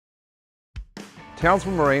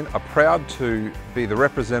Townsville Marine are proud to be the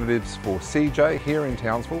representatives for CJ here in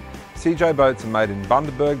Townsville. CJ boats are made in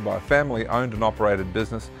Bundaberg by a family owned and operated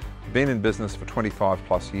business, been in business for 25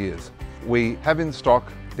 plus years. We have in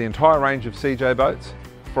stock the entire range of CJ boats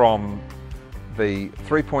from the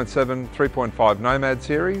 3.7, 3.5 Nomad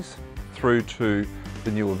series through to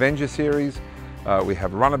the new Avenger series. We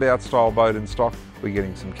have a runabout style boat in stock. We're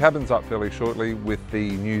getting some cabins up fairly shortly with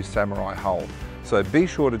the new Samurai hull. So be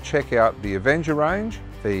sure to check out the Avenger range.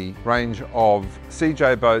 The range of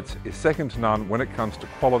CJ boats is second to none when it comes to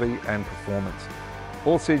quality and performance.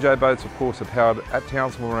 All CJ boats, of course, are powered at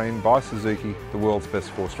Townsville Marine by Suzuki, the world's best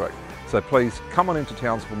four-stroke. So please come on into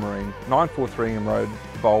Townsville Marine, 943 Ingham Road,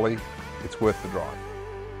 Bowley. It's worth the drive.